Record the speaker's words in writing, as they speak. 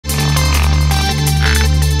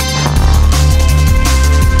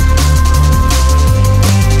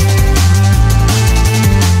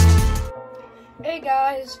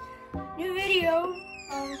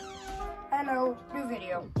Yeah, no, new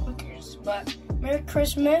video. Who cares? But Merry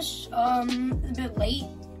Christmas. A bit late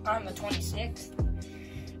on the 26th.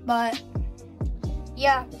 But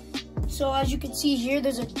yeah. So as you can see here,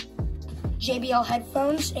 there's a JBL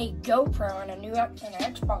headphones, a GoPro, and an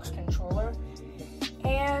Xbox controller.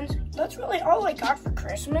 And that's really all I got for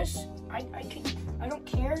Christmas. I don't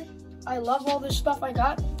care. I love all this stuff I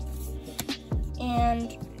got.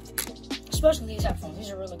 And especially these headphones. These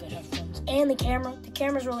are really good headphones. And the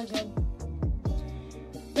camera's really good.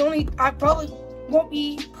 I probably won't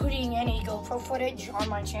be putting any GoPro footage on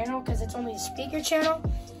my channel because it's only a speaker channel.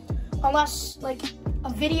 Unless like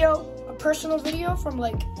a personal video from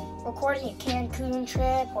like recording a Cancun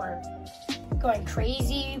trip or going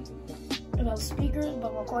crazy about speakers,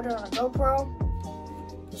 but recorded on a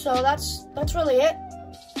GoPro. So that's really it.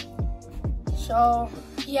 So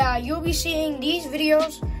yeah, you'll be seeing these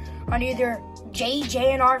videos on either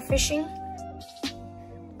JJNR Fishing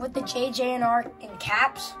with the JJNR in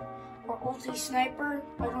caps or Ulti Sniper.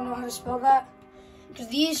 I don't know how to spell that.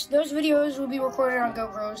 Because those videos will be recorded on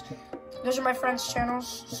GoPros. Those are my friends'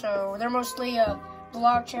 channels, so they're mostly a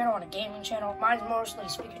vlog channel and a gaming channel. Mine's mostly a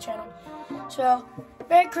speaker channel. So,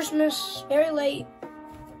 Merry Christmas, very late.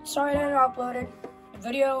 Sorry I didn't upload it. The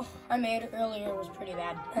video I made earlier was pretty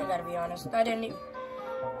bad, I gotta be honest. I didn't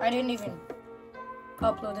even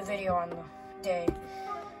upload the video on the day.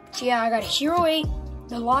 So yeah, I got Hero 8,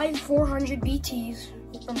 the Live 400 BTs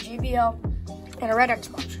from JBL, and a red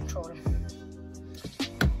Xbox controller.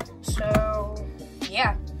 So,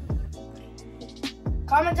 yeah.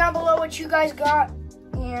 Comment down below what you guys got,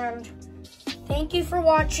 and thank you for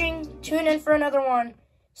watching. Tune in for another one.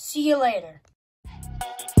 See you later.